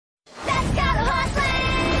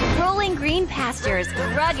pastures,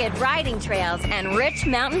 rugged riding trails, and rich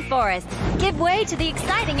mountain forests give way to the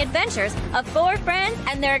exciting adventures of 4 friends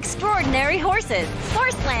and their extraordinary horses.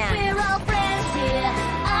 Horseland! We're all friends here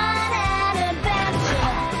on an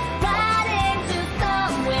adventure, riding to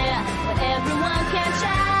somewhere where everyone can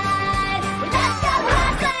shine. Let's go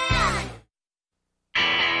Horseland!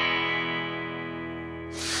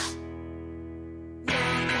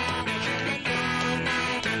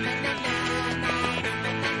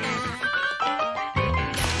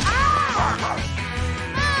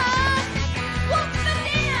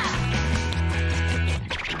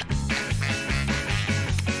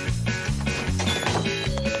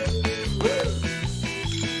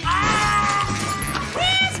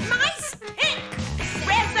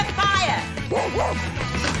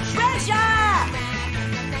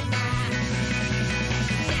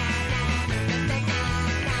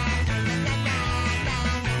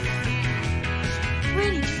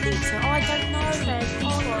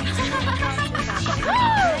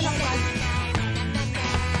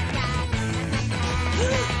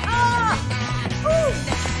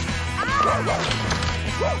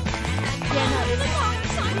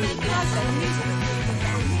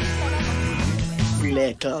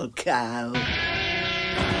 Little cow.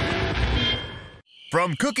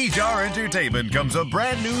 From Cookie Jar Entertainment comes a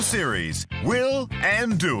brand new series, Will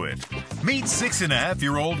and Do It. Meet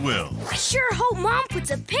 6.5-year-old Will. I sure hope Mom puts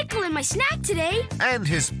a pickle in my snack today. And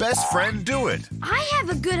his best friend Do It. I have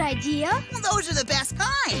a good idea. Well, those are the best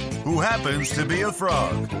kind. Who happens to be a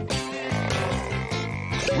frog.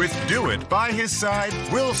 With Do It by his side,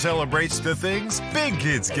 Will celebrates the things big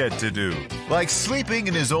kids get to do, like sleeping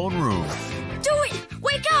in his own room. Do It!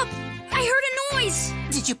 Wake up! I heard a noise!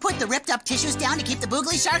 Did you put the ripped up tissues down to keep the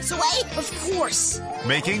boogly sharks away? Of course.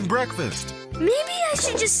 Making breakfast. Maybe I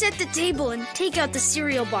should just set the table and take out the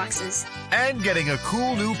cereal boxes. And getting a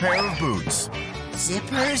cool new pair of boots.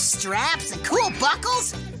 Zippers, straps, and cool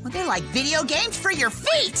buckles? Well, they're like video games for your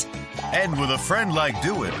feet. And with a friend like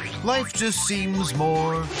Do It, life just seems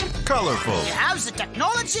more colorful. He has the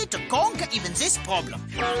technology to conquer even this problem.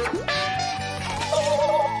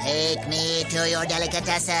 Take me to your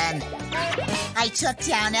delicatessen. I took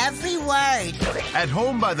down every word. At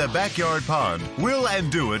home by the backyard pond, Will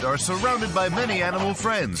and Do It are surrounded by many animal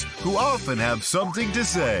friends who often have something to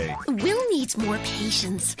say. Will needs more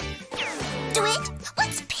patience. Do It?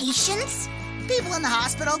 What's patience? People in the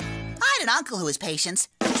hospital. I had an uncle who was patience.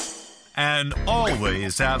 And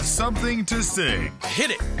always have something to sing.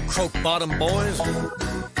 Hit it, croak bottom boys.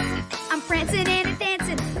 I'm prancing and a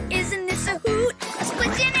dancing. Isn't this a hoot? A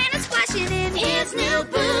splitting and a splashing in his new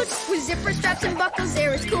boots. With zipper straps and buckles,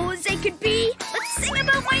 they're as cool as they could be. Let's sing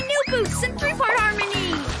about my new boots in 3-part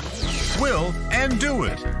harmony. Will and Do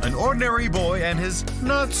It, an ordinary boy and his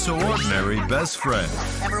not-so-ordinary best friend.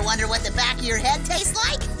 Ever wonder what the back of your head tastes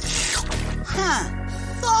like? Huh.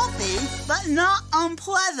 Salty, but not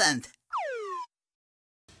unpleasant.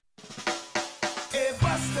 Hey,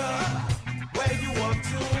 Buster, where you up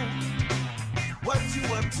to? What you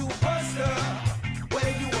up to, Buster?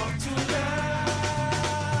 Where you up to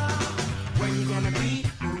now? Where you gonna be?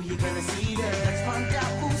 Who you gonna see there? Let's find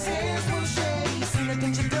out whose hands will shake. See the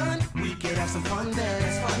things you've done? We can have some fun there.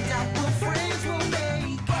 Let's find out what friends will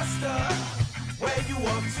make. Buster, where you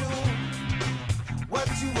up to? What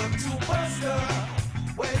you up to, Buster?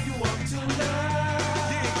 Where you up to now?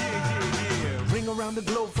 Yeah. Ring around the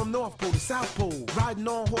globe from North Pole to South Pole. Riding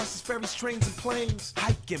on horses, ferries, trains, and planes.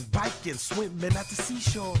 Hiking, biking, swimming at the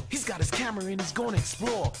seashore. He's got his camera and he's gonna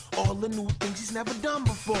explore all the new things he's never done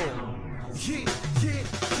before. Yeah.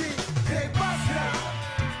 Hey, Buster,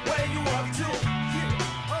 where you up to? Yeah.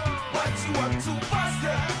 What you up to,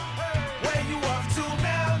 Buster? Where you up to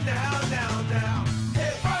now?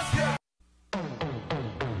 Hey, Buster.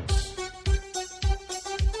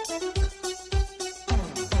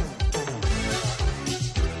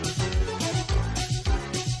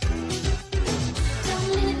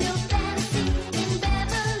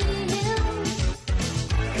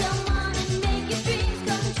 Come on and make your dreams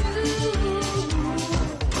come true.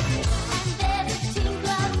 And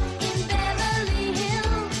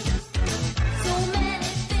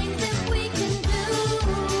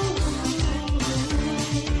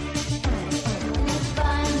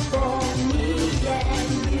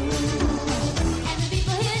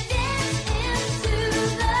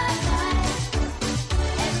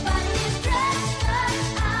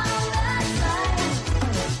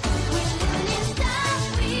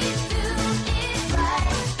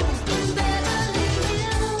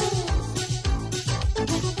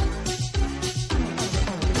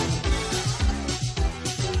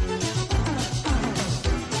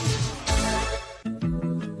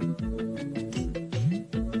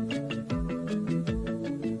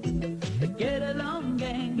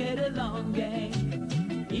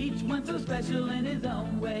special in his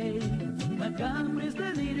own way. Montgomery's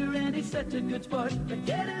the leader and he's such a good sport. But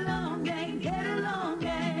get along, gang, get along,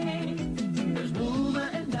 gang. There's Boomer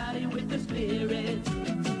and Dottie with the spirit.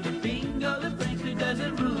 Bingo, the prankster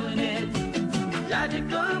doesn't ruin it.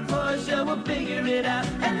 Logical Porsche will figure it out.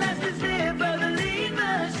 And last is there for the lead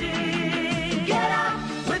machine. Get out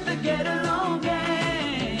with the get along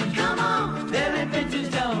gang. Come on, their adventures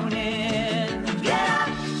don't end. Get out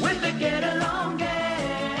with the get along gang.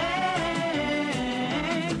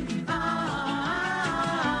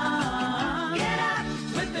 Get out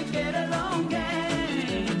with the get along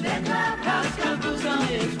gang. That clubhouse couple's on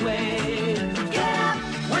its way. Get out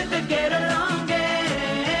with the get along gang.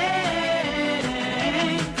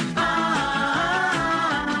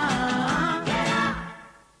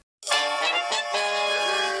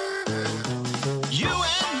 You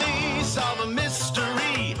and me solve a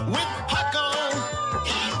mystery with Puckle.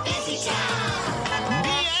 In Busy Town.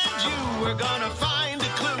 Me and you, we're gonna find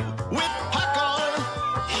a clue with Puckle.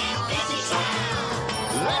 In Busy Town.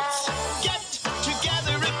 Let's get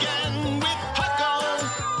together again with Puckle.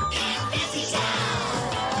 In Busy Town.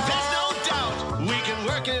 There's no doubt we can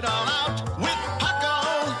work it all out with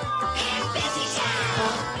Puckle. In Busy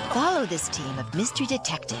Town. Follow this team of mystery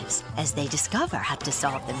detectives as they discover how to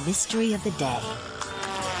solve the mystery of the day.